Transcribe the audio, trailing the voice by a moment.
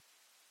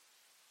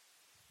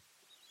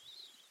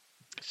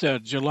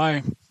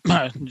July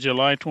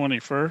July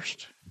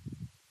 21st,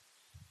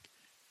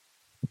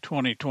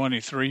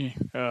 2023.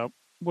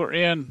 We're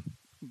in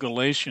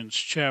Galatians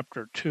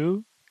chapter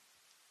 2.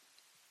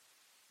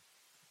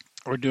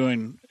 We're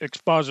doing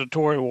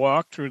expository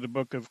walk through the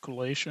book of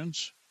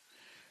Galatians.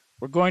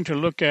 We're going to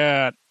look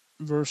at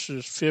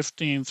verses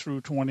 15 through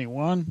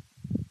 21.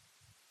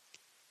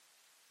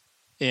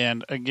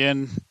 And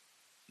again,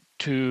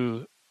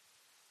 to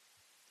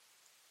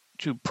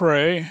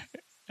pray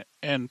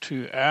and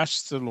to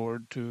ask the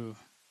Lord to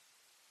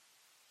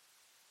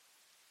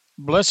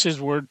bless his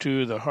word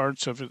to the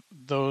hearts of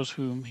those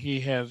whom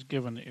he has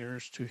given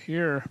ears to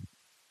hear,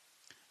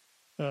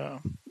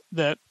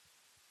 that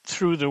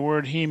through the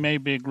word he may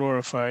be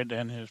glorified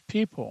and his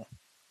people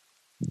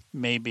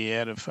may be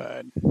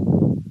edified.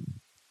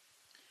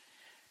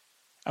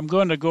 I'm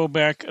going to go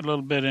back a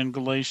little bit in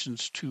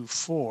Galatians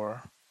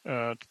 2:4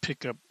 to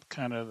pick up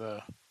kind of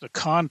the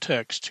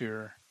context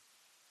here.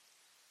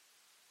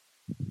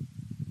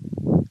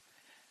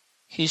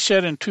 He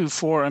said in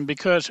 2:4,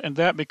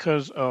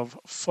 because of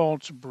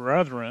false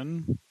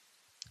brethren,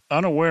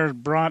 unawares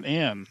brought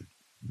in,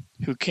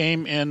 who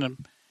came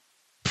in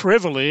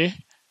privily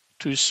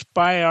to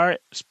spy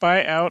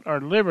out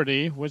our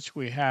liberty, which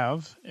we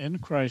have in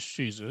Christ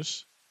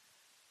Jesus,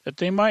 that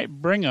they might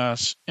bring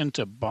us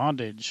into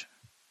bondage.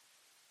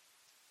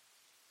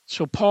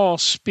 So Paul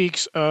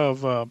speaks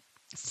of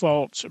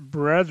false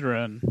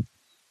brethren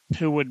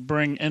who would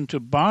bring into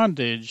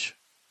bondage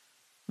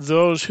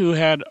those who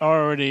had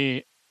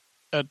already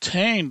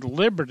attained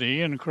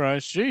liberty in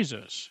Christ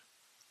Jesus.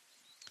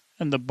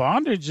 And the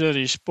bondage that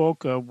he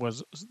spoke of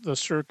was the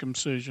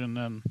circumcision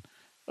and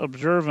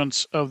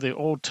observance of the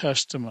Old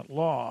Testament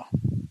law.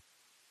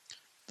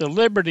 The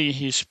liberty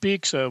he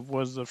speaks of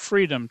was the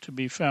freedom to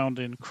be found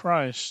in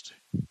Christ.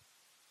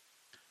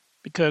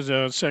 Because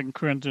 2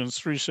 Corinthians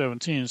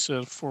 3:17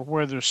 says, "For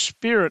where the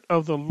Spirit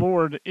of the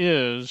Lord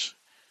is,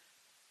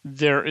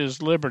 there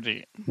is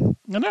liberty."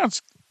 And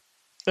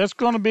that's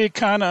going to be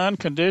kind of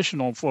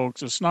unconditional,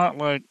 folks. It's not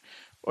like,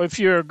 if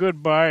you're a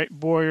good boy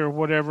or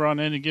whatever on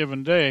any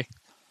given day.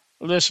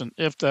 Listen,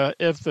 if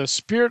the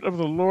Spirit of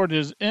the Lord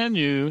is in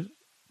you,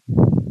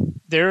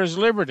 there is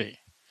liberty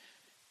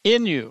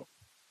in you.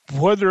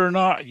 Whether or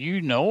not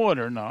you know it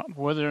or not,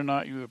 whether or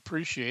not you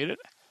appreciate it,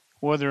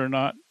 whether or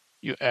not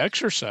you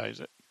exercise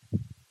it,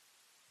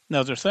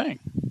 another thing.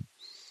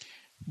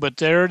 But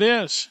there it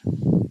is.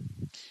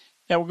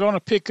 Now we're going to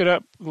pick it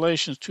up,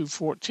 Galatians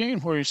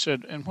 2:14, where he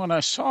said, "And when I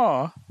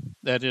saw,"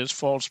 that is,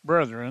 false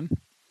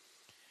brethren,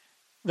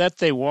 "that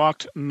they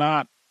walked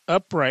not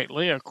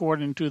uprightly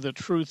according to the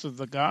truth of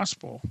the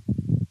gospel,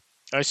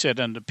 I said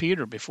unto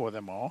Peter before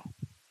them all,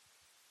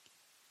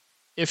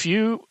 If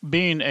you,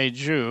 being a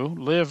Jew,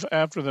 live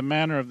after the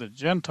manner of the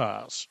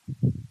Gentiles,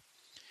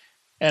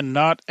 and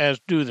not as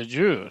do the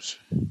Jews,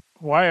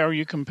 why are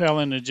you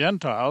compelling the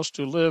Gentiles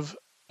to live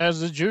as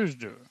the Jews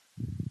do?"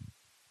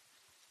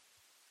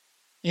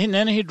 And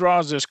then he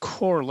draws this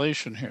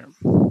correlation here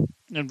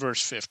in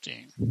verse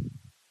 15.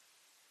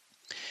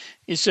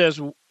 He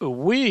says,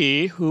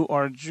 "We who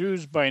are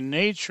Jews by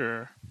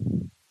nature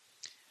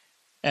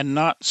and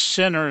not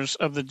sinners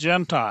of the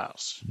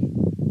Gentiles."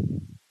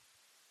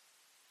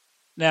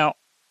 Now,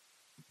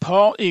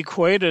 Paul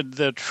equated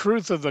the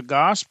truth of the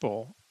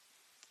gospel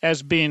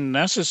as being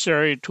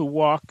necessary to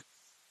walk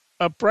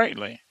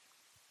uprightly.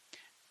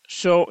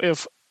 So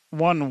if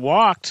one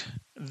walked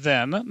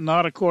then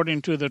not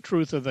according to the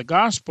truth of the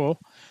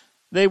gospel,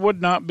 they would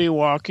not be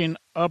walking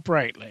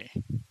uprightly.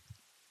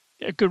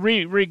 It could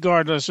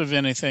regardless of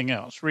anything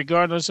else,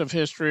 regardless of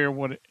history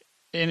or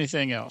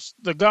anything else.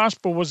 The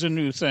gospel was a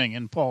new thing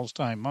in Paul's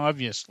time,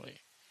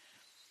 obviously.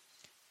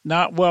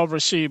 Not well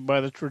received by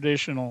the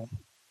traditional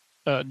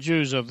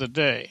Jews of the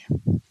day.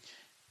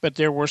 But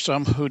there were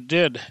some who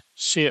did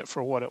see it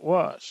for what it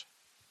was.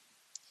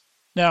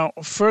 Now,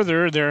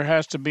 further, there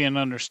has to be an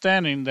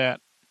understanding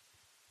that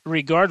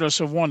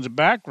regardless of one's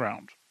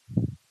background,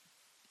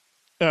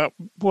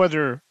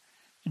 whether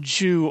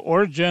Jew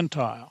or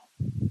Gentile,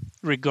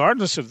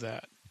 regardless of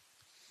that,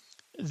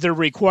 the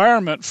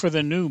requirement for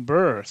the new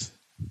birth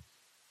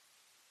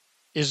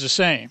is the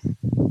same,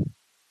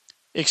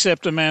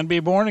 except a man be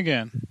born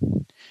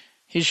again.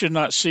 He should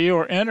not see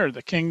or enter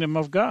the kingdom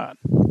of God.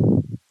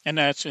 And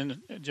that's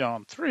in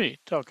John 3,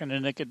 talking to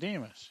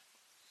Nicodemus.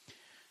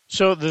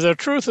 So the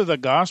truth of the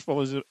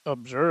gospel is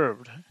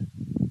observed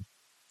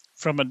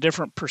from a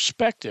different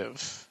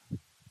perspective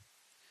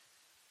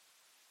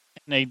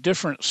and a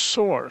different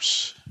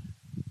source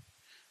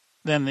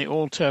than the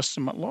Old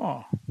Testament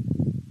law.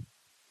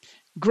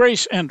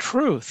 Grace and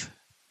truth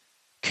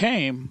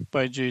came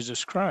by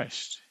Jesus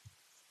Christ.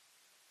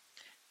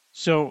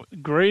 So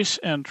grace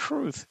and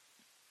truth,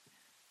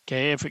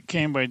 okay, if it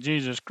came by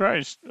Jesus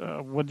Christ,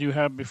 what do you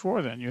have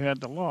before then? You had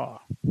the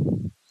law.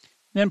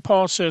 Then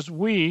Paul says,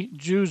 "We,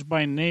 Jews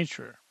by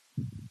nature,"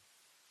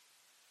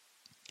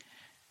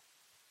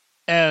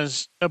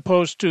 as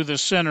opposed to the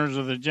sinners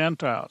of the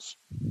Gentiles.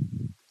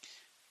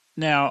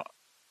 Now,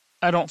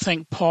 I don't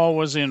think Paul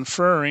was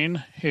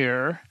inferring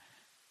here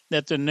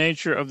that the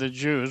nature of the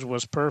Jews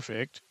was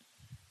perfect,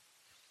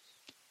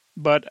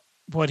 but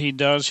what he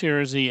does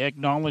here is he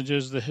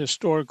acknowledges the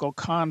historical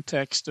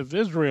context of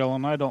Israel,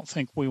 and I don't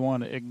think we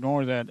want to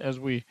ignore that as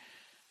we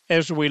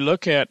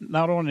look at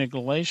not only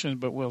Galatians,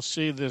 but we'll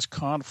see this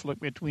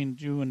conflict between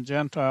Jew and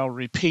Gentile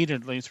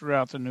repeatedly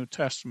throughout the New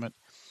Testament.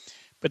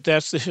 But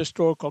that's the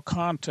historical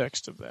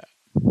context of that.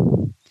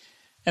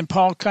 And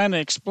Paul kind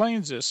of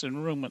explains this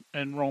in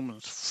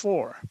Romans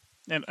 4.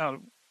 And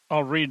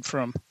I'll read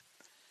from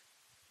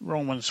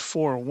Romans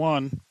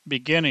 4:1,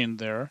 beginning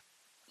there.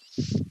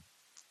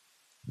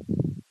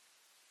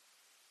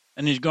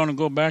 And he's going to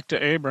go back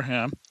to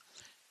Abraham.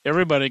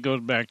 Everybody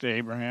goes back to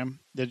Abraham.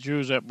 The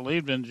Jews that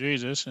believed in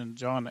Jesus in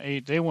John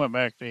 8, they went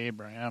back to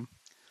Abraham.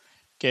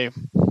 Okay.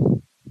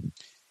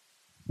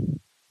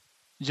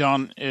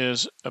 John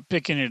is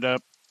picking it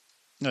up.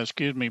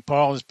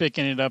 Paul is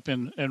picking it up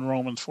in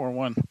Romans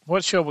 4:1.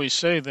 What shall we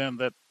say then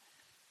that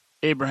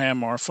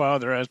Abraham our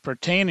father, as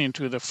pertaining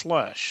to the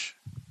flesh,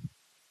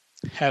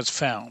 has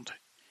found?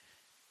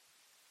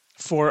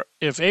 For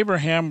if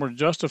Abraham were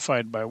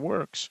justified by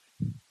works,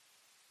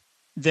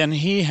 then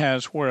he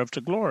has whereof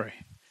to glory,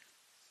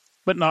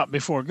 but not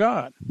before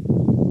God.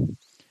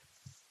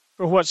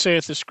 For what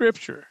saith the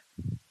Scripture?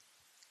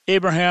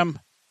 Abraham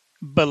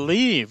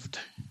believed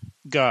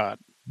God,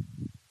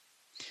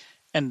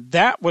 and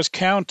that was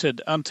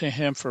counted unto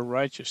him for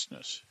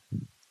righteousness.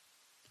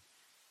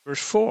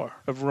 Verse 4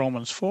 of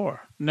Romans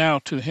 4. Now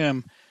to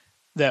him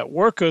that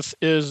worketh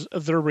is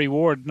the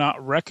reward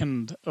not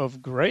reckoned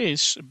of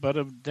grace, but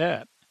of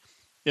debt.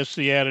 It's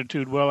the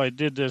attitude, well, I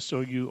did this,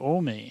 so you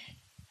owe me.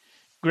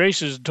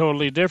 Grace is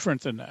totally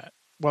different than that.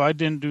 Well, I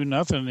didn't do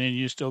nothing, and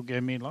you still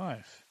gave me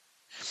life.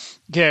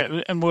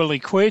 Yeah, and we'll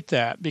equate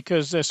that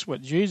because that's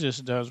what Jesus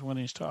does when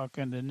he's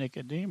talking to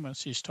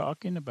Nicodemus. He's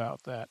talking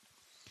about that.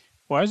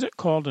 Why is it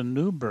called a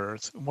new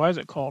birth? Why is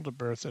it called a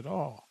birth at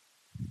all?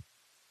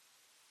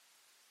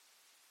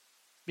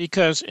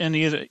 Because in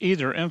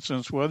either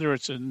instance, whether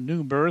it's a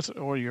new birth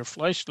or your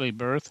fleshly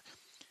birth,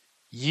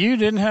 you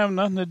didn't have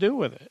nothing to do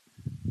with it.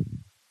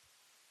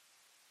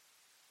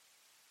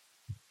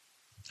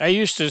 I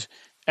used to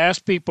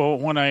ask people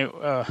when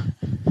I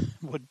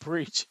would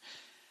preach,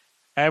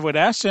 I would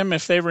ask them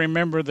if they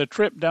remember the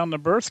trip down the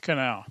birth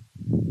canal.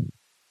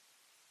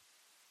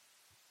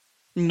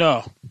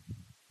 No,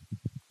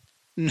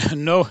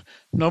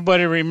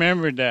 nobody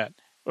remembered that.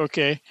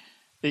 Okay.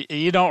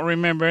 You don't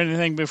remember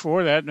anything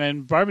before that,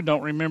 and probably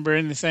don't remember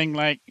anything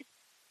like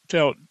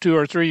till 2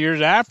 or 3 years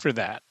after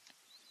that.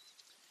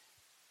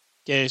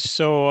 Okay,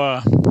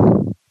 so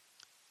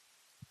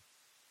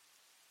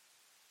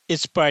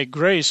it's by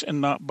grace and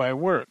not by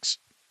works.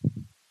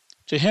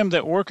 To him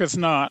that worketh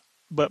not,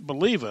 but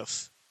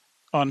believeth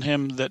on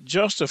him that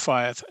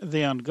justifieth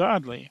the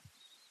ungodly,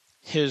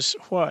 his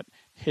what?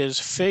 His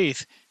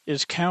faith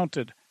is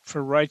counted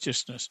for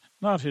righteousness,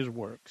 not his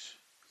works.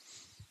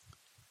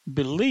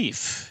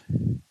 Belief,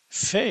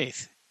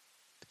 faith.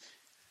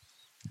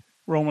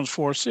 Romans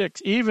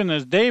 4:6. Even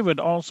as David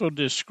also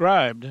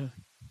described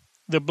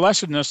the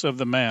blessedness of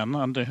the man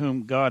unto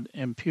whom God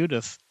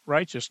imputeth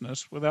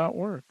righteousness without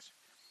works,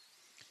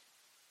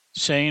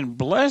 saying,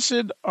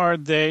 blessed are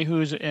they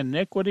whose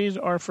iniquities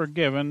are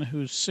forgiven,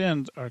 whose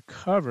sins are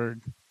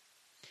covered.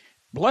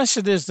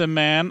 Blessed is the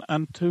man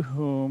unto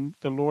whom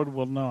the Lord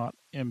will not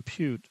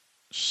impute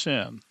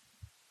sin.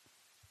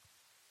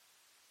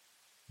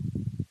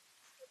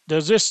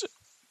 Does this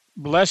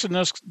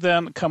blessedness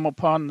then come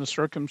upon the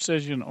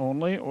circumcision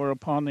only, or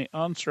upon the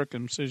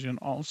uncircumcision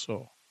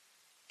also?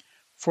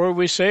 For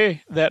we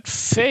say that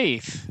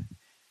faith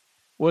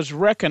was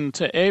reckoned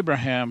to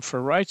Abraham for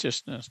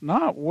righteousness,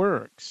 not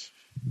works.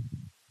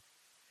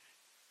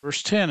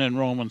 Verse 10 in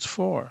Romans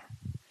 4.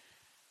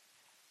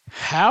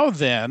 How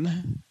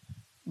then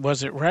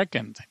was it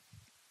reckoned?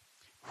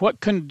 What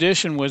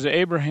condition was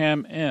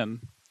Abraham in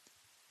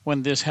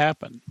when this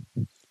happened?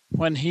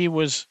 When he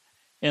was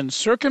in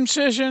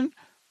circumcision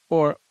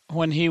or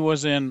when he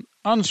was in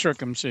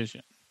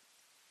uncircumcision?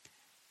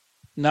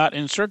 Not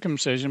in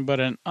circumcision, but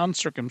in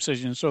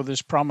uncircumcision. So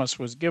this promise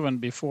was given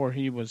before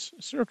he was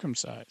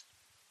circumcised.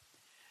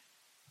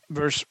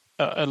 Verse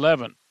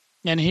 11.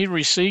 And he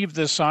received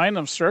the sign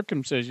of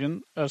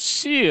circumcision, a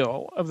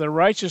seal of the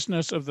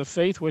righteousness of the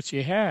faith which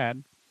he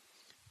had,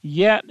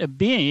 yet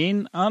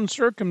being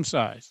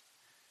uncircumcised,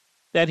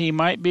 that he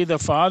might be the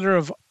father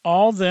of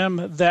all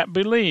them that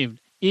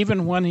believed,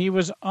 even when he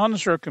was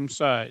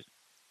uncircumcised,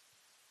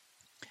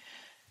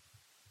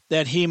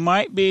 that he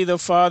might be the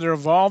father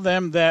of all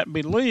them that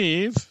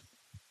believe,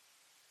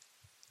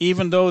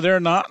 even though they're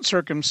not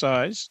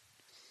circumcised,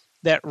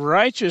 that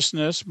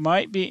righteousness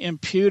might be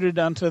imputed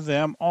unto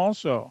them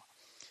also.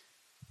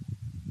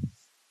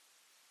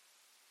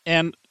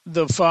 And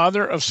the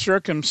father of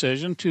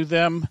circumcision to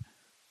them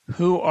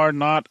who are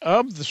not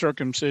of the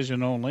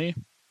circumcision only,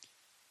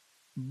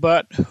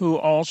 but who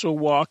also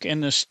walk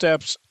in the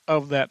steps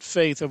of that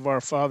faith of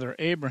our father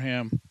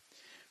Abraham,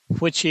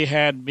 which he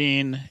had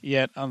been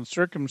yet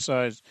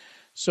uncircumcised.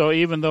 So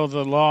even though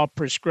the law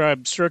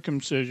prescribed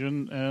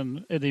circumcision,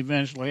 and it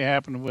eventually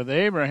happened with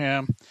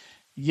Abraham,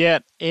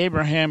 yet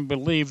Abraham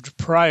believed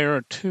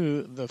prior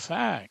to the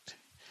fact.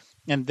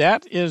 And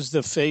that is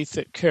the faith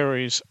that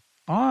carries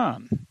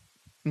on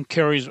and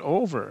carries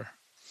over.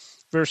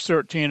 Verse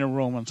 13 of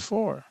Romans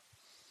 4.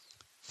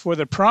 For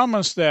the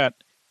promise that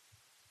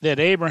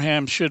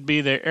Abraham should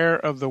be the heir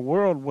of the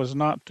world was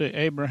not to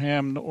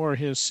Abraham or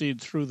his seed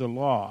through the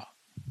law.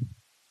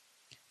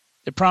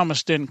 The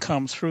promise didn't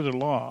come through the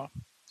law,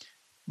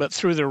 but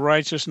through the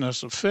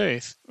righteousness of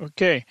faith.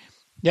 Okay,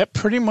 that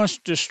pretty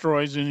much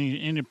destroys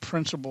any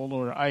principle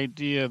or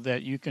idea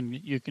that you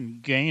can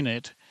gain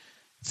it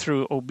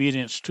through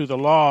obedience to the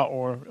law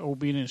or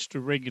obedience to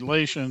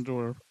regulations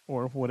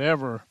or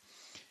whatever.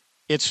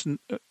 It's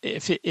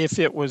if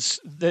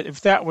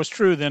that was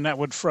true, then that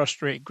would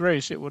frustrate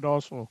grace. It would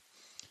also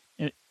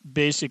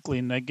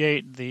basically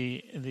negate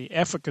the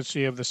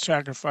efficacy of the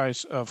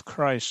sacrifice of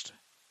Christ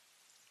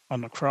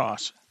on the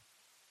cross.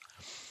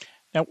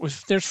 Now,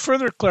 there's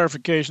further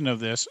clarification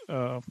of this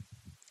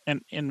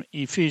in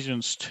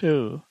Ephesians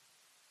 2,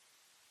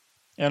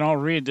 and I'll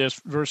read this,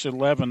 verse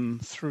 11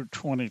 through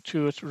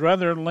 22. It's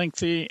rather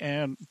lengthy,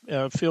 and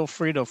feel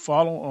free to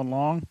follow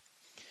along.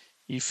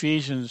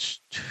 Ephesians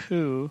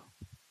 2,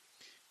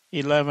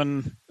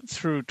 11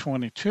 through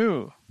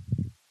 22.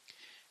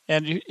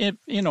 And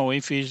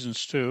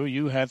Ephesians 2,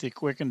 you hath he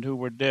quickened who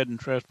were dead in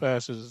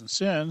trespasses and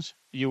sins.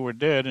 You were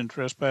dead in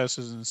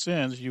trespasses and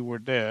sins. You were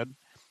dead.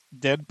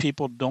 Dead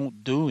people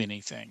don't do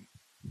anything.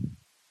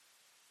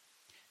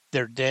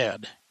 They're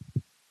dead.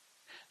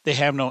 They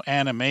have no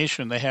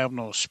animation. They have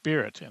no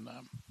spirit in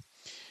them.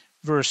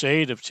 Verse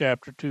 8 of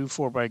chapter 2,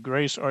 for by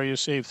grace are you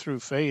saved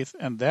through faith,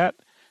 and that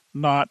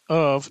not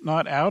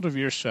out of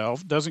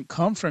yourself, doesn't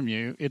come from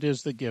you. It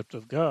is the gift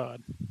of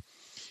God.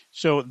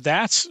 So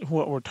that's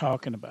what we're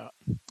talking about.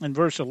 In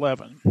verse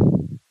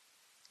 11,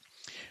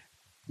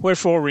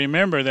 wherefore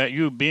remember that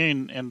you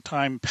being in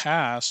time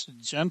past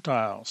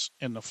Gentiles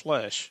in the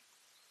flesh,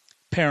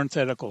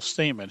 parenthetical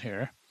statement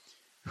here,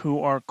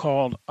 who are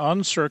called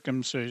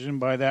uncircumcision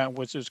by that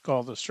which is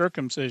called the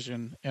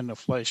circumcision in the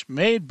flesh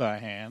made by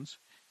hands.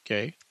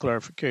 Okay,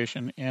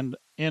 clarification, end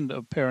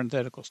of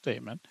parenthetical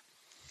statement.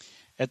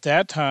 At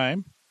that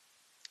time,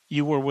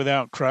 you were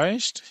without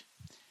Christ,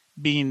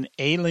 being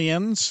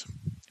aliens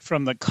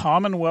from the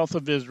commonwealth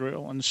of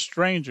Israel and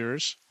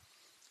strangers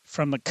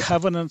from the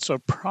covenants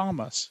of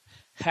promise,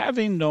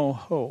 having no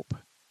hope,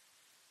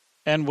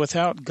 and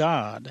without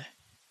God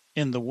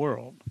in the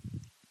world.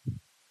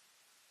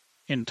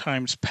 In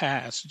times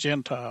past,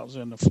 Gentiles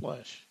in the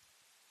flesh.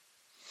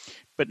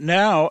 But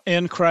now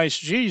in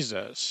Christ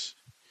Jesus,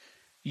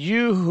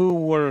 you who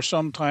were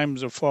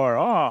sometimes afar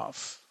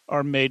off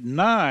are made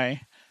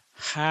nigh.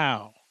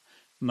 How?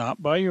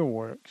 Not by your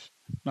works,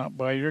 not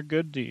by your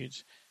good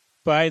deeds,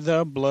 by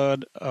the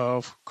blood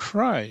of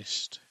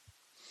Christ.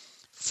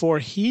 For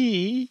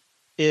he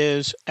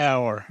is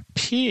our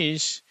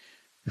peace,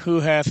 who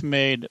hath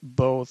made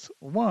both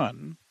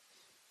one,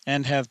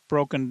 and hath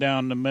broken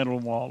down the middle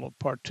wall of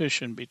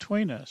partition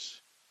between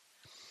us,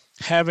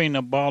 having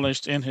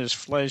abolished in his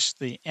flesh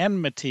the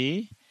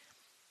enmity,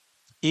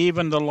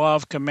 even the law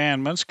of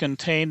commandments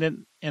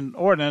contained in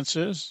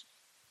ordinances,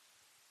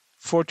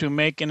 for to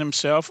make in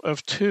himself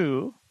of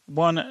two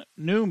one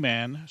new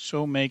man,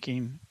 so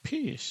making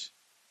peace.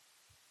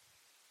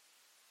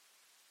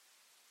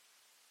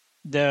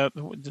 The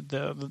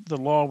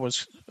law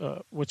was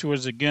which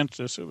was against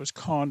us. It was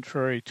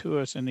contrary to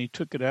us, and he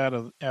took it out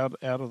of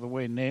the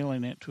way,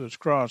 nailing it to his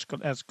cross.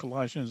 That's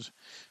Colossians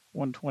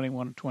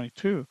 1:21 and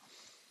 22.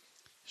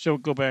 So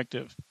go back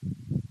to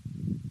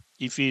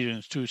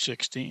Ephesians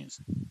 2:16.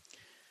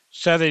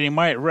 So that he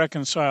might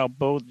reconcile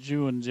both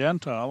Jew and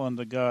Gentile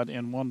unto God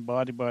in one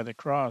body by the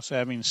cross,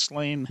 having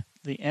slain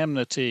the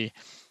enmity,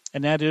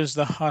 and that is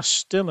the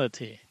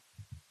hostility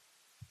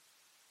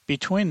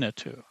between the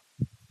two,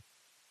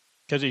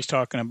 because he's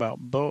talking about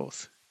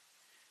both.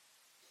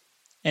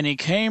 And he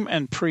came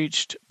and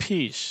preached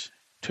peace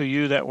to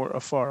you that were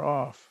afar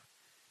off,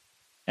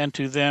 and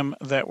to them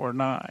that were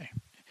nigh.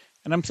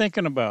 And I'm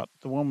thinking about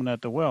the woman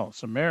at the well,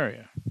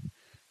 Samaria.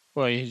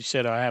 Well, he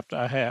said,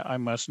 I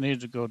must need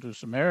to go to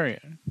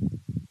Samaria.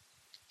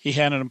 He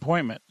had an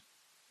appointment,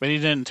 but he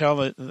didn't tell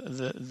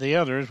the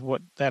others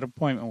what that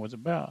appointment was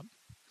about.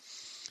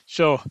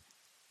 So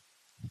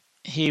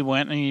he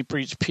went and he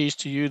preached peace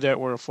to you that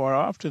were afar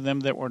off, to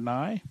them that were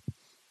nigh.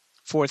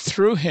 For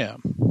through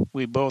him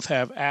we both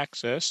have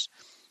access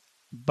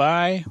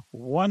by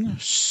one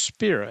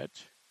Spirit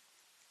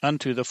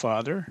unto the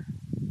Father.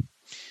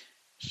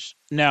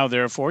 Now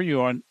therefore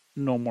you are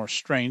no more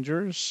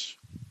strangers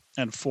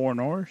and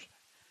foreigners,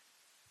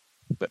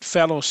 but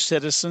fellow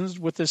citizens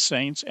with the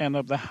saints and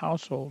of the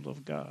household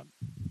of God,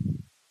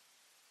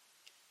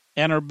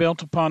 and are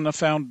built upon the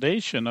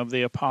foundation of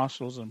the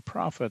apostles and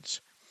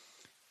prophets,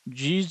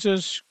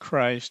 Jesus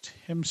Christ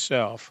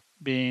himself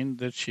being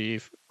the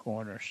chief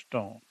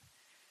cornerstone.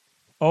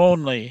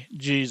 Only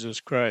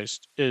Jesus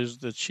Christ is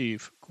the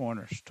chief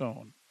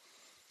cornerstone.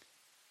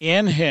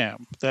 In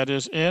him, that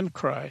is in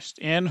Christ,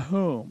 in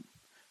whom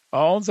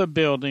all the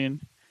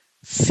building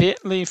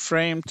fitly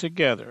framed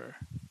together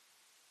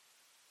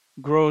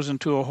grows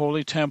into a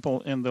holy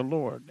temple in the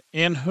Lord,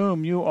 in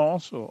whom you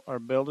also are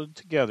builded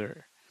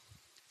together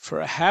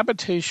for a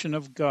habitation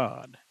of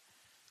God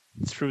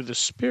through the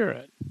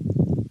Spirit.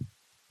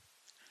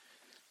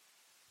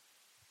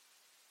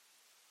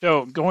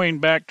 So going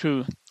back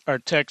to our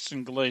text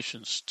in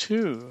Galatians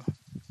 2,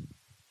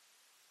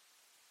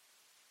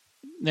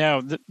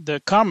 now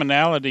the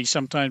commonality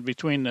sometimes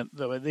between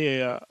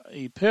the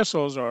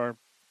epistles are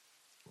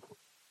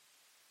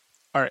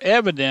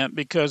evident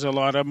because a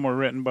lot of them were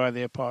written by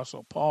the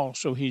Apostle Paul.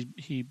 So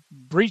he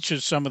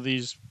breaches some of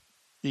these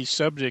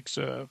subjects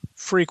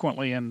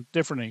frequently in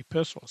different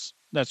epistles.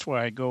 That's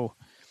why I go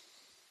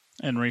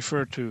and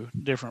refer to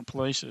different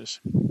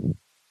places,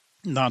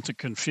 not to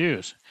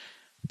confuse,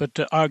 but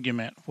to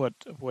augment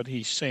what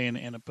he's saying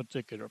in a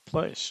particular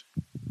place.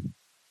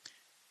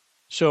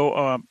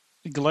 So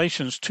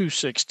Galatians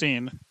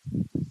 2:16,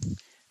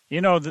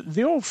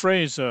 the old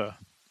phrase,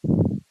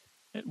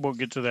 we'll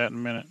get to that in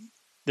a minute,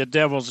 the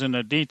devil's in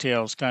the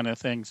details kind of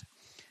things.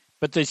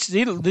 But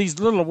these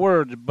little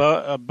words,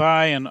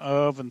 by and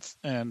of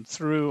and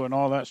through and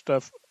all that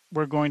stuff,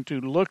 we're going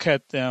to look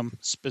at them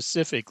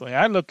specifically.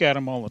 I look at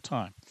them all the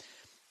time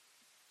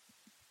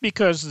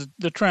because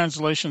the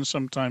translation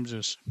sometimes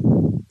is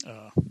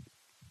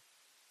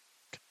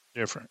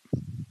different.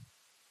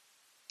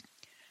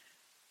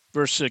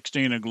 Verse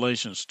 16 of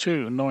Galatians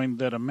 2, knowing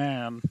that a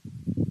man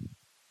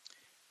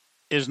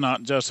is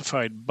not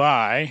justified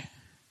by,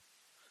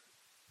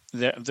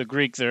 the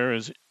Greek there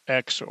is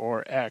ex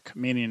or ek,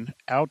 meaning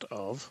out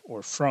of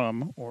or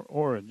from or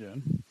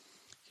origin.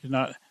 He's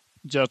not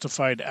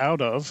justified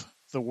out of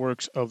the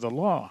works of the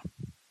law,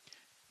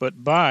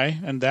 but by,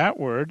 and that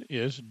word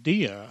is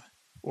dia,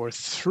 or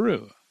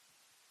through.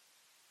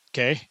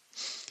 Okay?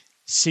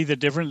 See the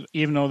difference?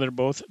 Even though they're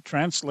both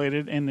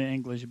translated in the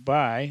English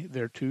by,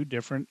 they're two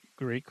different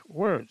Greek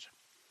words,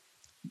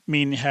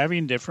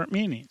 having different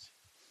meanings.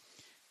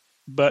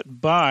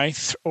 But by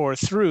or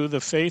through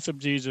the faith of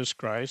Jesus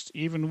Christ,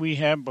 even we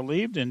have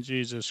believed in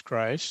Jesus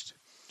Christ,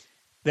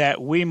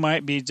 that we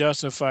might be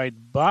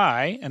justified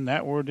by, and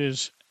that word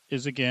is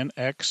again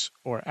ex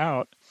or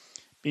out,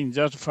 being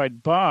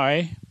justified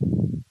by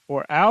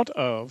or out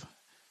of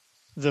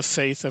the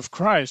faith of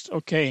Christ.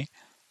 Okay,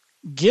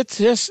 get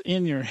this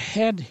in your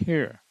head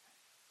here.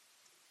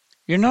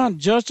 You're not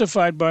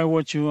justified by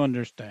what you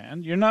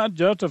understand. You're not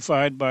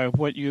justified by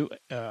what you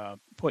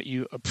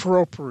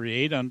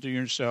appropriate unto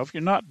yourself.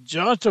 You're not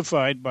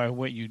justified by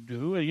what you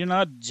do. You're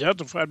not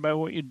justified by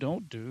what you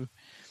don't do.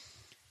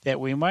 That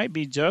we might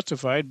be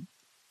justified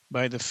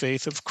by the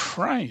faith of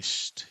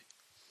Christ,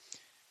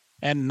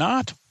 and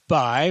not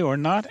by or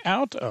not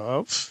out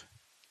of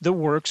the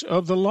works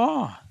of the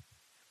law.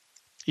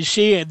 You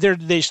see,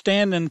 they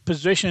stand in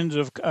positions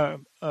of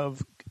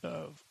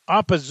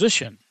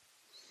opposition,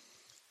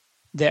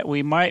 that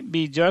we might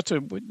be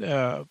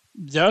justified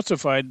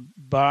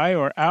by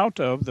or out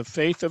of the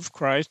faith of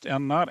Christ,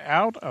 and not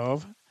out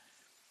of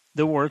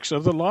the works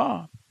of the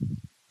law.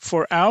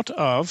 For out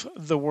of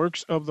the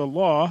works of the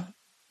law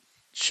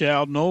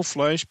shall no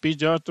flesh be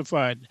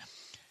justified.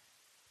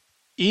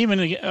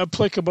 Even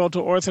applicable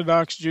to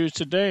Orthodox Jews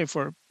today,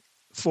 for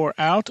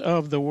out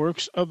of the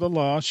works of the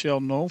law shall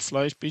no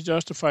flesh be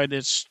justified.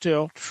 It's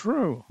still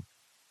true.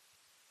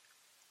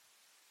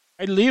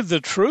 I leave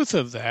the truth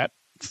of that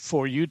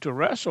for you to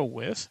wrestle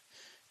with.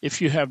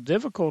 If you have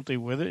difficulty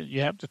with it,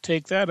 you have to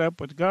take that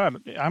up with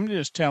God. I'm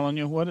just telling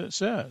you what it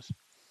says.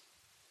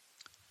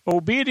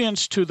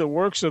 Obedience to the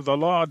works of the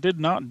law did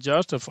not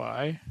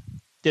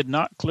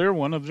clear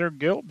one of their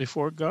guilt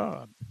before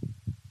God.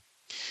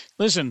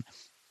 Listen,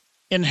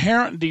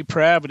 inherent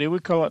depravity, we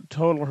call it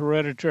total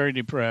hereditary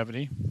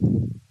depravity.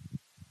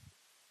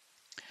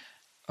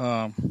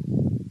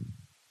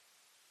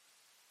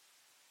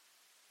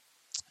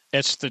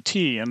 It's the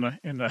T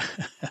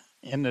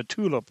in the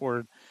tulip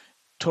word,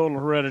 total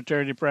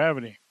hereditary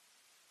depravity.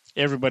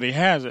 Everybody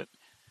has it.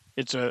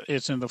 It's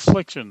an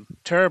affliction,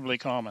 terribly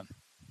common.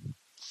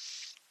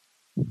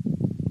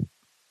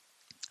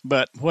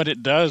 But what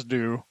it does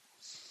do,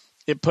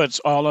 it puts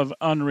all of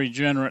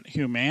unregenerate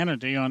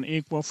humanity on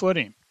equal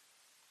footing.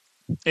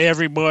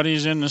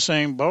 Everybody's in the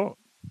same boat.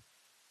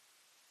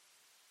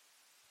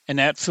 And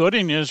that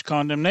footing is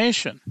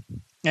condemnation.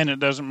 And it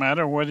doesn't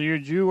matter whether you're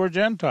Jew or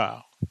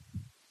Gentile.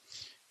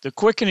 The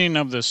quickening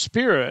of the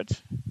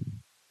Spirit,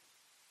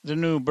 the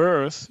new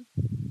birth,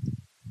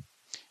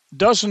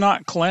 does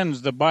not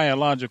cleanse the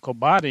biological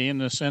body in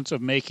the sense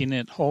of making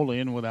it holy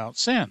and without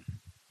sin.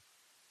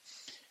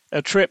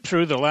 A trip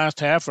through the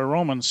last half of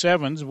Romans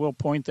 7 will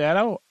point that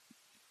out.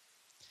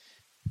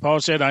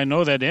 Paul said, I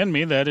know that in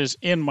me, that is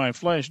in my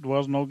flesh,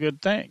 dwells no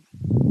good thing.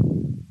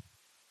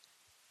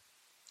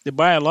 The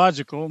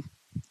biological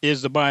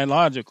is the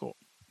biological.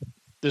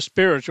 The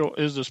spiritual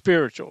is the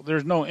spiritual.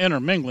 There's no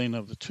intermingling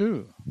of the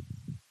two.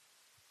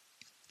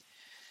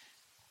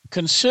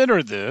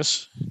 Consider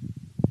this.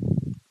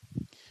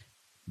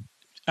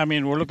 I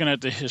mean, we're looking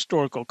at the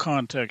historical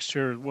context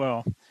here as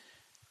well.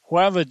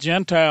 While the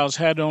Gentiles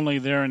had only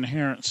their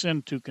inherent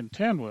sin to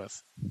contend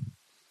with,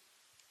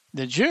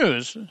 the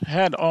Jews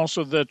had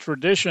also the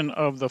tradition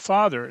of the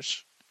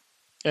fathers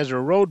as a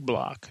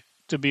roadblock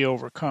to be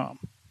overcome.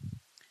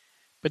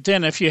 But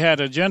then if you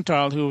had a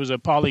Gentile who was a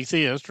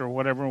polytheist or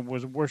whatever,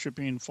 was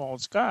worshiping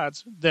false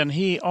gods, then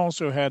he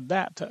also had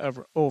that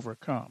to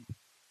overcome.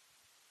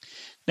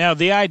 Now,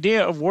 the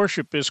idea of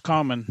worship is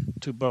common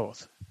to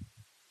both,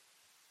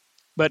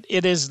 but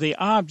it is the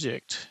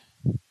object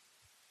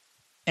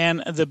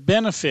and the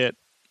benefit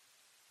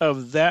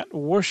of that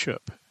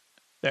worship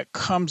that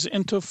comes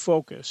into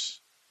focus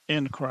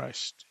in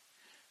Christ.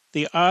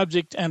 The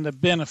object and the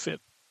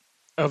benefit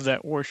of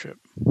that worship.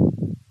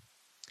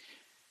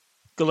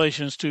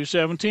 Galatians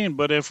 2:17,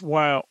 but if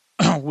while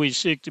we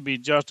seek to be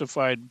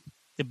justified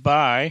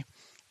by,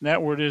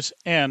 that word is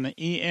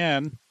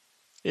N-E-N,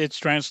 it's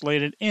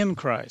translated in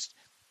Christ.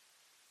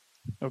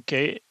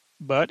 Okay,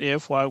 but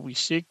if while we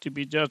seek to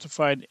be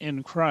justified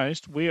in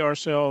Christ, we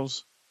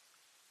ourselves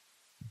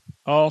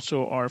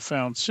also are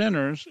found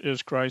sinners,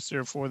 is Christ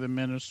therefore the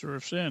minister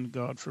of sin?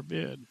 God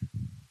forbid.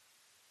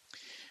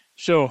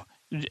 So,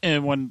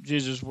 and when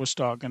Jesus was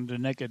talking to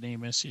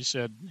Nicodemus,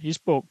 he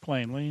spoke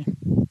plainly.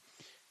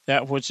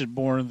 That which is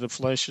born of the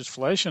flesh is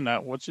flesh, and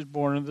that which is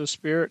born of the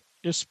Spirit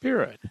is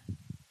spirit.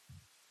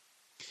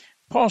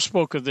 Paul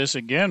spoke of this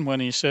again when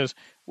he says,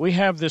 we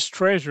have this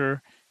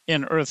treasure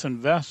in earthen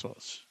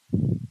vessels.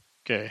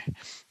 Okay.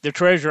 The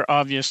treasure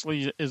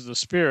obviously is the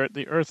Spirit,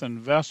 the earthen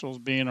vessels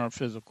being our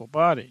physical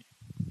body.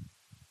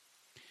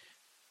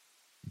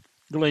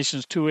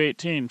 Galatians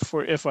 2:18,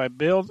 for if I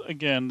build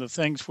again the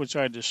things which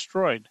I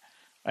destroyed,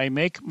 I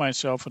make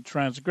myself a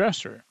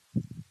transgressor.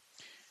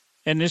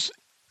 And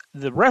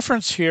the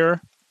reference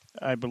here,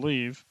 I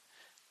believe,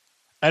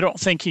 I don't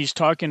think he's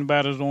talking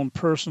about his own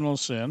personal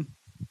sin,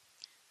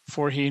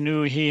 for he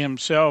knew he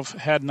himself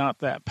had not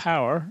that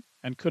power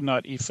and could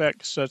not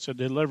effect such a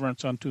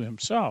deliverance unto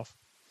himself.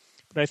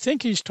 But I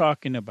think he's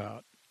talking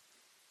about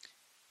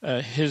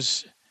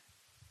his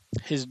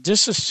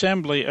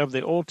disassembly of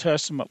the Old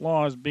Testament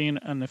law as being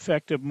an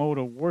effective mode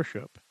of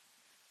worship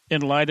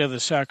in light of the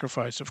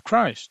sacrifice of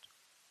Christ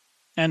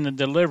and the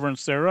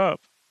deliverance thereof.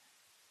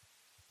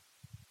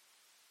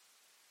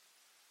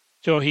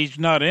 So he's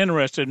not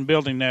interested in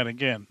building that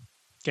again.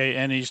 Okay,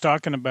 and he's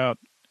talking about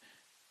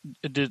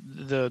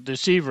the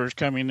deceivers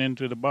coming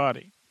into the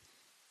body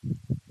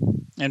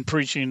and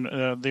preaching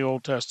the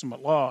Old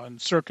Testament law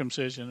and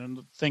circumcision and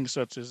things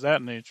such as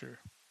that nature.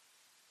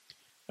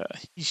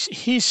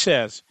 He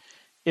says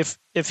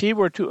if he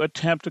were to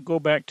attempt to go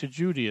back to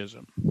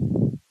Judaism,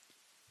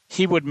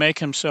 he would make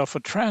himself a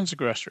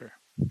transgressor.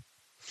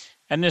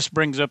 And this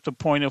brings up the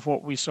point of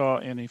what we saw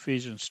in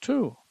Ephesians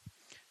 2,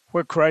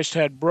 where Christ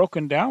had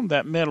broken down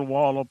that middle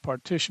wall of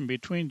partition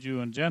between Jew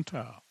and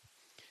Gentile.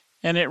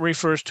 And it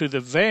refers to the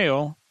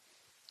veil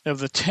of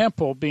the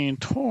temple being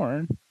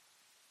torn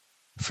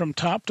from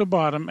top to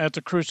bottom at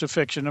the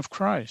crucifixion of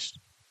Christ.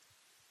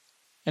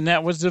 And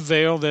that was the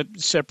veil that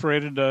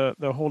separated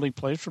the holy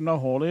place from the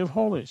Holy of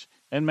Holies.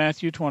 In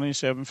Matthew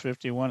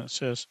 27:51 it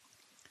says,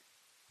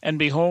 and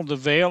behold, the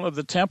veil of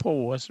the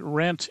temple was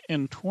rent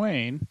in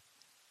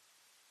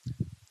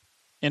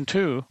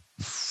two,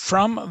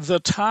 from the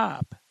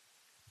top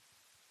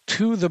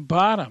to the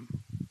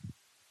bottom.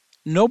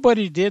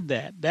 Nobody did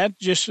that. That's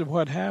just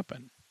what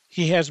happened.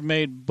 He has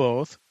made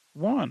both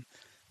one.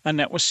 And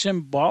that was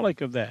symbolic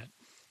of that.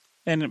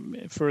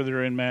 And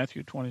further in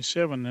Matthew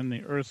 27, then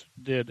the earth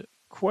did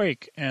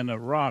quake and the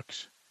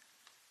rocks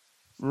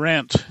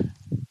rent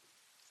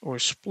or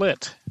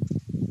split.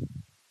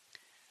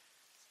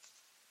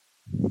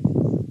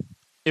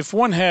 If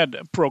one had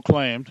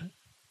proclaimed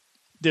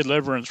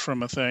deliverance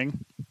from a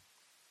thing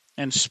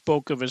and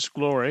spoke of its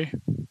glory,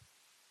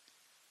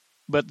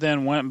 but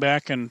then went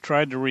back and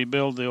tried to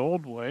rebuild the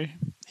old way,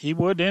 he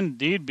would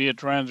indeed be a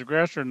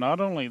transgressor. Not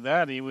only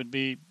that, he would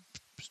be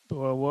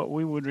what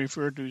we would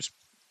refer to as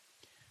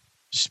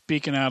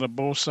speaking out of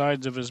both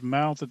sides of his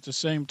mouth at the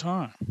same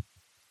time.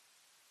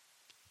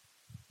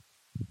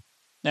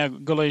 Now,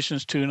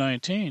 Galatians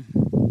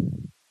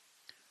 2:19,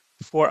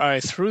 for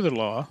I through the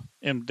law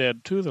am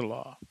dead to the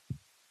law,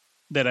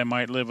 that I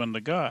might live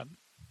unto God.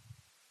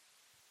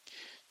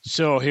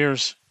 So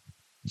here's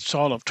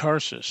Saul of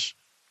Tarsus,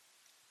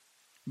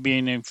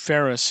 being a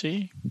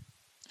Pharisee,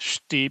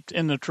 steeped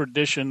in the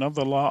tradition of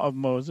the law of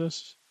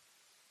Moses,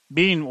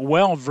 being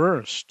well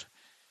versed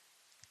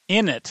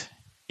in it,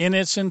 in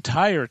its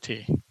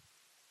entirety.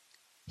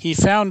 He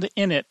found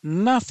in it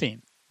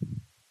nothing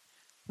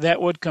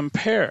that would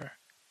compare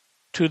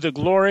to the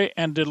glory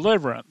and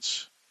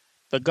deliverance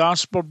the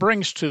gospel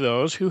brings to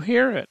those who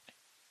hear it.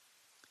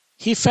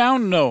 He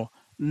found no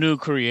new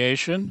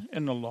creation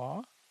in the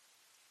law.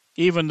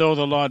 Even though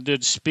the law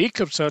did speak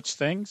of such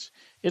things,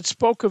 it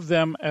spoke of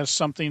them as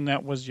something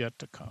that was yet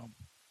to come.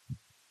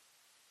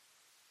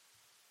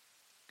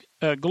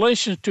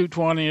 Galatians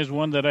 2:20 is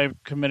one that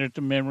I've committed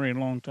to memory a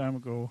long time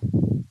ago.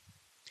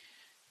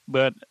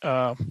 But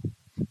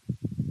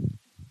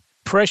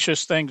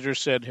precious things are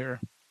said here.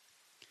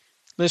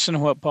 Listen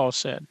to what Paul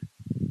said.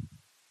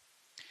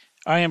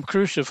 I am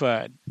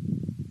crucified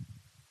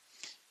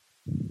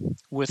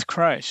with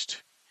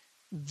Christ.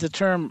 The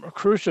term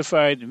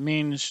crucified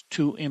means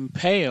to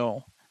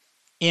impale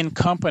in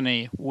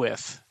company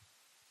with.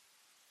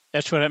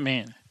 That's what it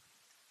means.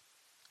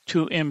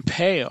 To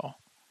impale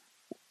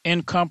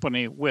in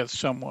company with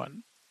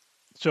someone.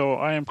 So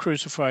I am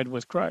crucified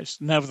with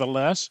Christ.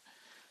 Nevertheless,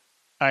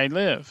 I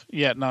live,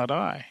 yet not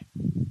I.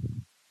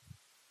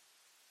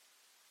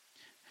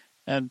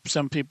 And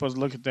some people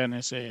look at that and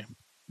they say,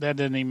 that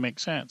doesn't even make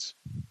sense.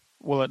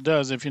 Well, it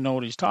does if you know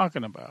what he's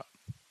talking about.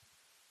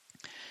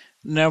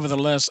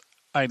 Nevertheless,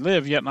 I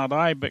live, yet not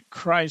I, but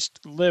Christ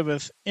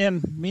liveth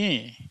in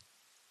me.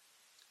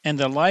 And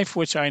the life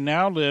which I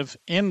now live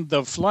in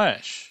the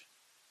flesh,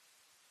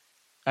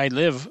 I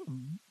live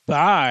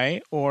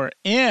by or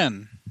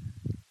in.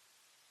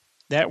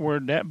 That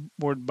word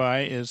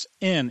by is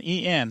in,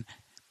 E-N,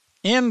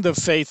 in the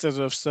faith of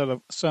the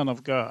Son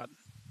of God,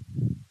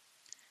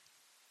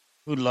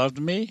 who loved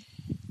me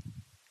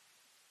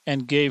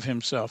and gave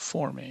himself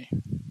for me.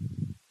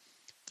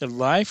 The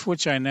life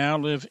which I now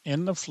live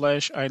in the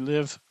flesh, I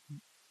live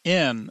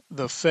in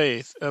the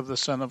faith of the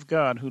Son of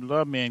God, who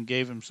loved me and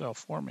gave himself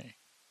for me.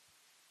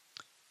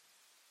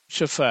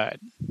 Crucified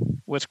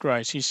with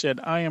Christ. He said,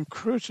 I am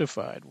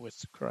crucified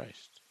with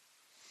Christ.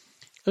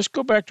 Let's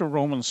go back to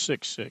Romans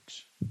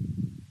 6:6.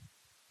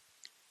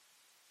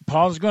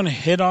 Paul's going to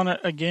hit on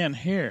it again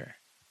here.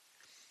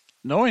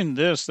 Knowing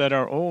this, that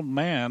our old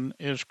man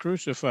is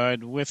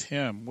crucified with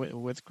him,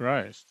 with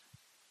Christ.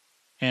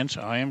 Hence,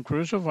 I am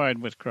crucified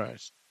with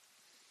Christ,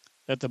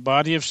 that the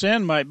body of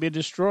sin might be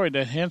destroyed,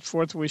 that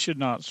henceforth we should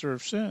not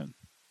serve sin.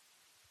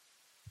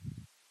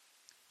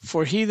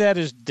 For he that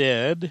is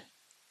dead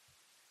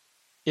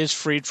is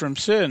freed from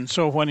sin.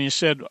 So when he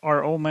said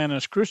our old man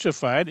is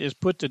crucified, is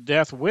put to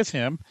death with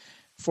him,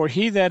 for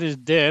he that is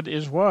dead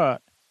is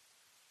what?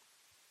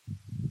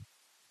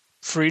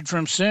 Freed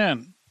from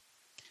sin.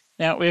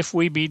 Now, if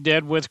we be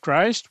dead with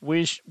Christ,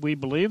 we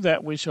believe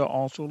that we shall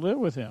also live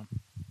with him.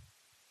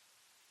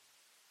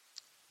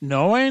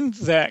 Knowing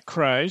that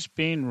Christ,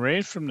 being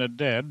raised from the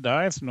dead,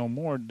 dieth no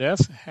more,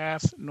 death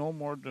hath no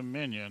more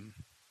dominion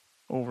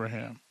over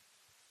him.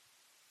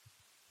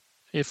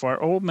 If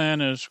our old man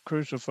is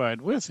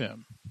crucified with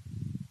him,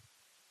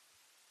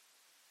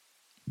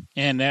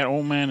 and that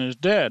old man is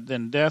dead,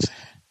 then death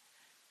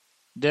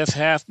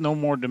hath no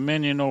more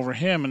dominion over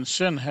him, and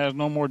sin has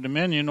no more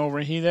dominion over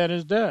he that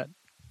is dead.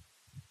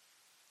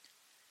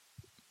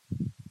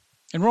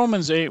 In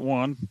Romans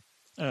 8:1,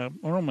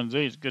 Romans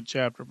 8 is a good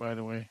chapter, by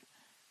the way.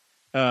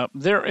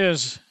 There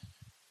is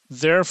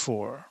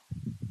therefore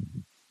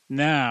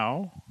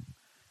now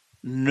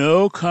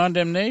no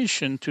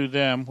condemnation to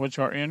them which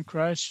are in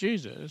Christ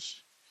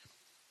Jesus,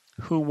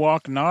 who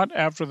walk not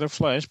after the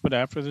flesh, but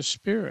after the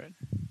Spirit.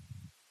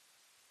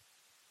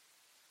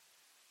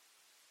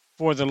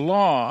 For the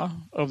law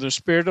of the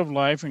Spirit of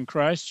life in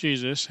Christ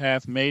Jesus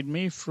hath made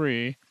me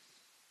free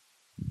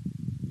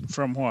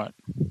from what?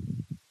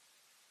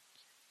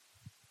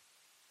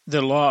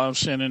 The law of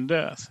sin and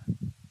death.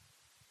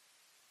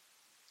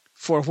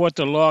 For what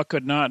the law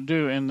could not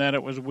do, in that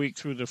it was weak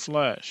through the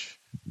flesh,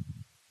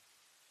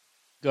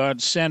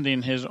 God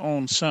sending his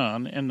own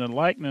Son in the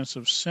likeness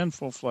of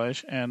sinful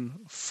flesh, and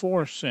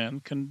for sin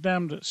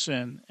condemned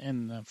sin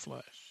in the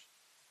flesh.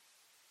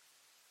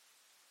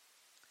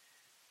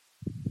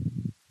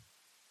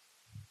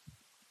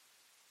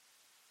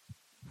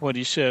 What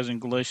he says in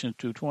Galatians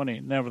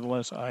 2:20,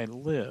 nevertheless I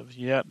live,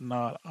 yet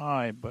not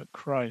I, but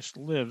Christ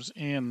lives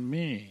in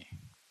me.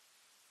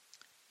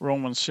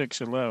 Romans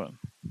 6:11.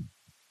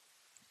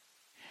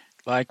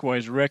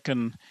 Likewise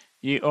reckon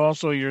ye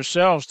also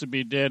yourselves to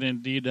be dead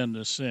indeed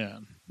unto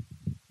sin.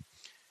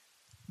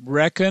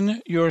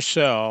 Reckon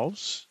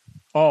yourselves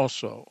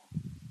also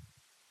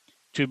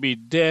to be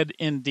dead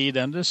indeed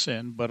unto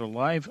sin, but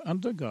alive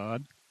unto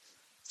God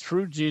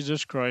through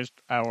Jesus Christ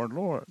our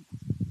Lord.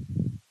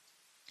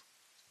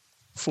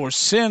 For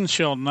sin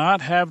shall not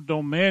have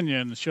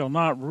dominion, shall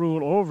not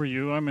rule over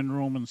you. I'm in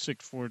Romans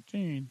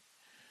 6:14.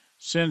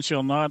 Sin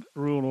shall not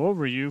rule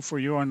over you, for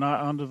you are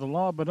not under the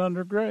law, but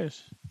under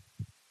grace.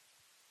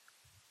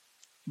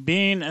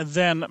 Being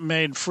then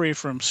made free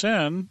from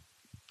sin,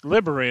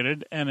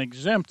 liberated and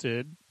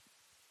exempted,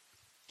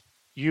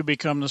 you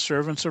become the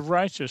servants of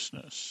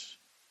righteousness.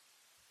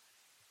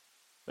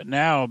 But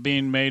now,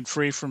 being made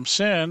free from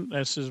sin,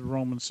 this is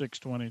Romans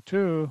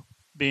 6:22,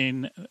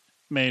 being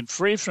made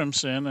free from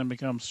sin and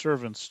become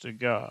servants to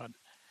God.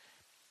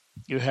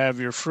 You have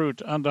your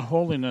fruit unto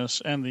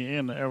holiness and the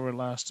end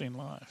everlasting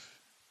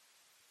life.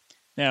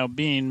 Now,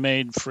 being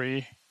made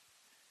free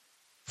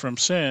from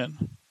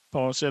sin,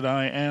 Paul said,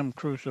 I am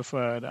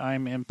crucified.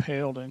 I'm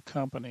impaled in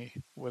company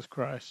with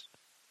Christ.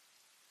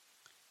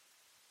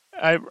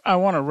 I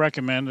want to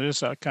recommend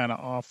this, kind of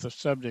off the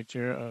subject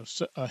here,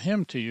 a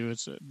hymn to you.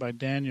 It's by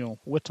Daniel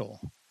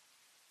Whittle.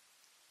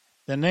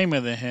 The name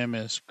of the hymn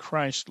is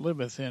Christ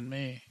Liveth in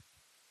Me.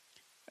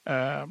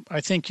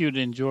 I think you'd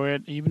enjoy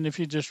it, even if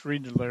you just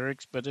read the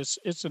lyrics. But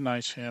it's a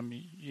nice hymn.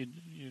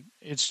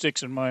 It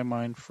sticks in my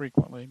mind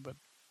frequently, but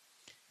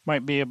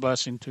might be a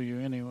blessing to you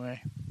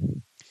anyway.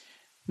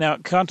 Now,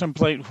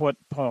 contemplate what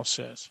Paul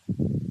says.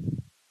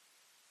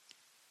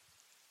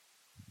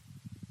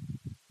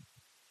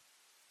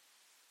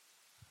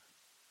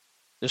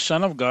 The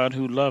Son of God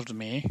who loved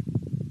me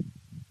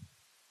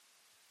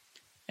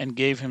and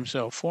gave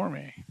himself for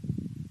me.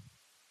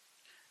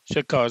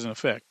 Should cause and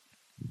effect.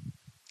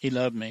 He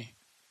loved me.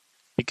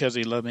 Because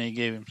he loved me, he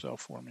gave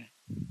himself for me.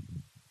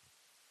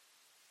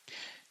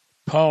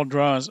 Paul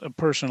draws a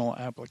personal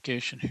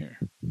application here.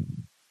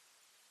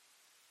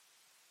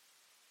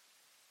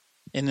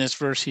 In this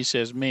verse, he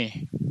says,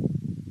 me,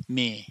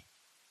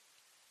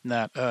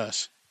 not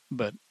us,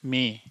 but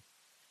me.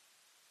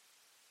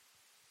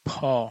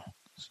 Paul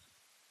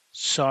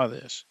saw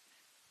this.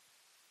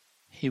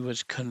 He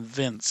was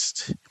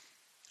convinced.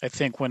 I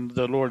think when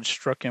the Lord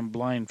struck him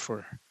blind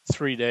for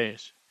 3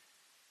 days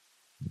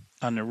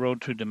on the road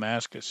to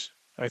Damascus,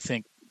 I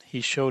think he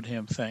showed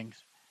him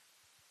things.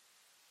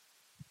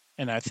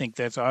 And I think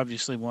that's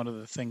obviously one of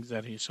the things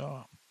that he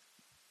saw.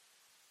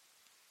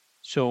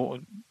 So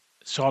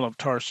Saul of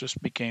Tarsus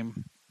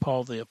became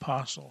Paul the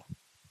Apostle.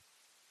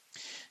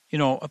 You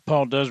know,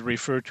 Paul does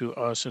refer to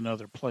us in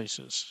other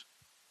places.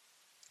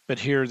 But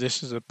here,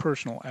 this is a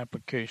personal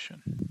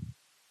application.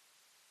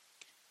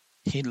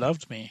 He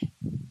loved me,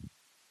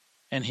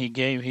 and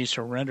he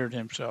surrendered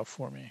himself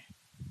for me.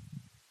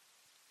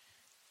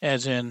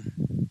 As in,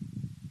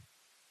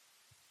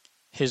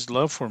 his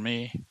love for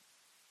me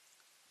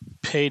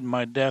paid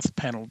my death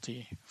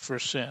penalty for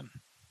sin.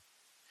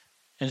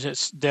 And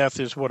death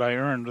is what I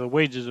earned. The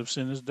wages of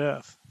sin is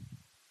death.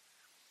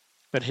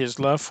 But his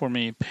love for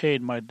me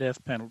paid my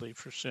death penalty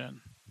for sin.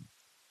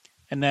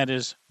 And that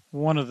is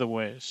one of the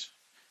ways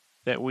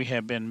that we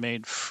have been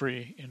made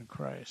free in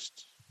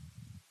Christ.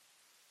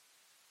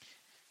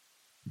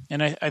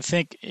 And I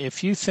think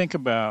if you think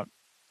about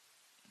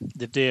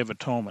the Day of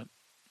Atonement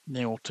in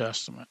the Old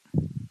Testament,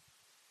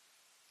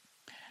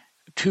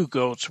 2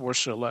 goats were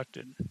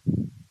selected.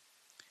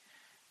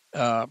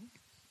 One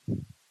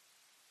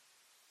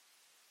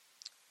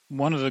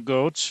of the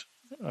goats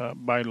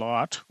by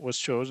Lot was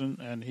chosen,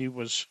 and he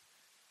was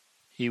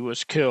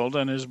killed,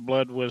 and his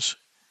blood was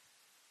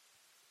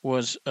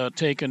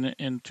taken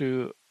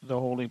into the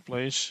holy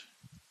place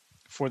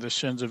for the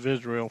sins of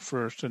Israel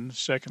first, and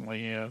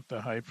secondly,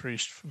 the high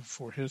priest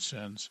for his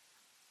sins.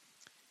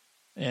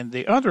 And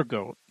the other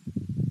goat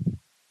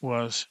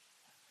was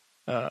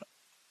the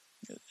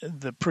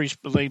priest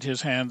laid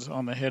his hands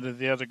on the head of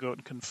the other goat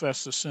and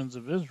confessed the sins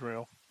of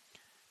Israel.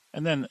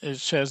 And then it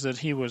says that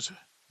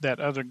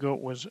that other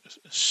goat was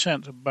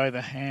sent by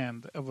the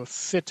hand of a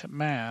fit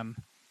man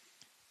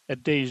a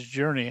day's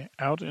journey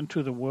out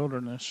into the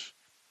wilderness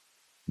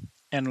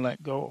and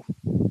let go.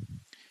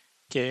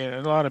 Okay,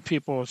 a lot of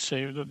people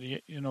say,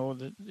 you know,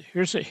 that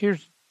here's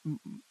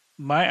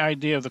my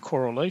idea of the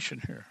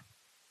correlation here.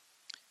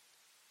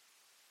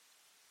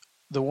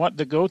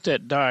 The goat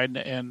that died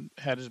and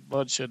had his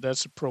blood shed,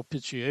 that's a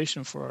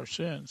propitiation for our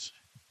sins.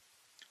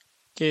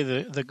 Okay,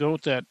 the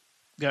goat that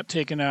got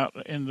taken out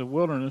in the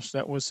wilderness,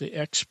 that was the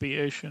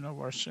expiation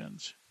of our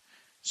sins.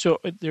 So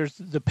there's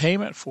the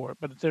payment for it,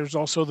 but there's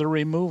also the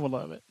removal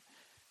of it.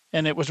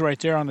 And it was right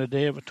there on the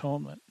Day of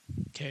Atonement.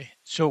 Okay,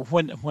 so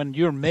when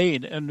you're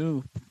made a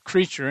new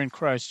creature in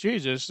Christ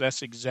Jesus,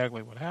 that's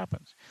exactly what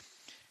happens.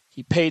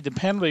 He paid the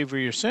penalty for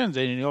your sins,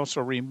 and he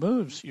also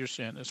removes your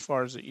sin as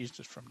far as the east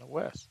is from the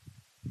west.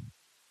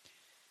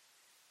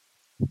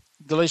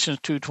 Galatians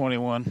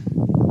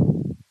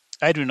 2:21.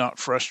 I do not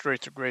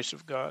frustrate the grace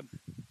of God.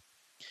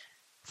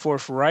 For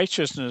if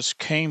righteousness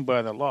came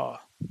by the law,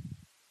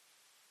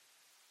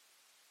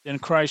 then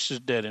Christ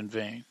is dead in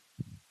vain.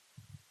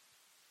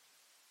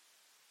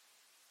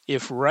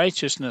 If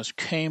righteousness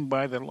came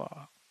by the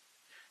law,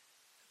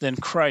 then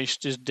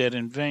Christ is dead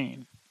in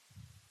vain.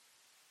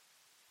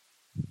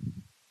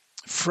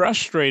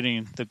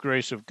 Frustrating the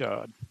grace of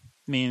God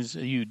means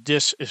you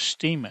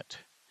disesteem it.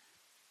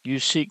 You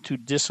seek to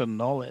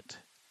disannul it.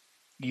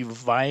 You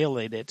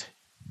violate it.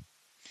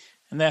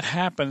 And that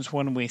happens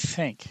when we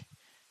think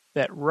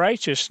that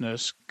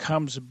righteousness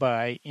comes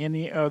by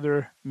any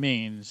other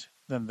means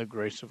than the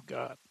grace of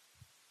God.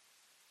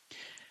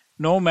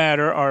 No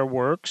matter our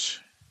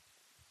works,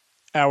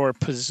 our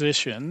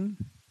position,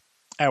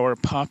 our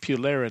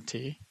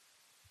popularity,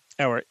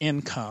 our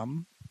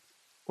income,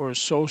 or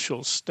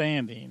social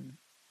standing,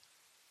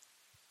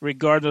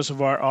 regardless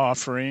of our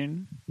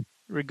offering,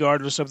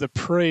 regardless of the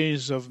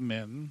praise of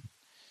men,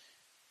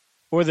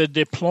 or the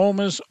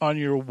diplomas on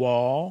your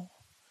wall,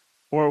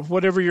 or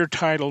whatever your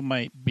title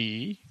might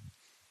be,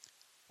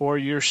 or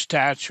your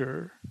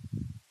stature,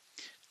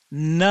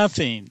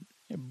 nothing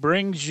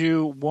brings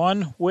you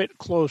one whit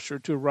closer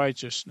to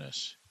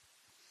righteousness.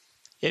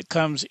 It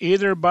comes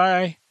neither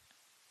by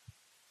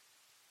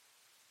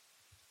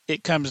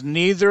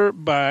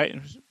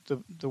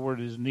the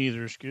word is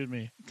neither,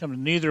 it comes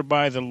neither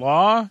by the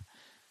law,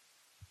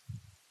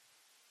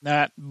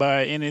 not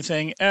by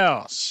anything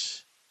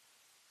else.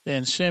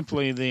 than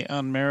simply the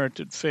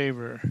unmerited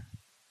favor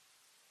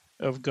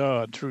of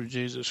God through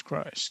Jesus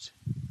Christ.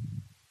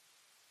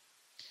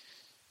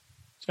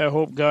 So I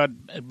hope God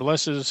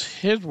blesses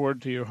His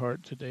word to your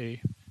heart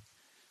today.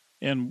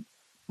 And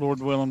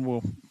Lord willing,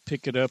 we'll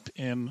pick it up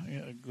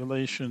in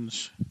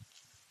Galatians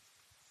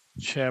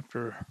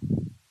chapter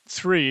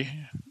 3,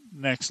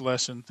 next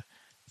lesson.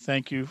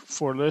 Thank you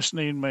for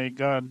listening. May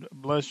God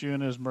bless you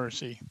in His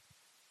mercy.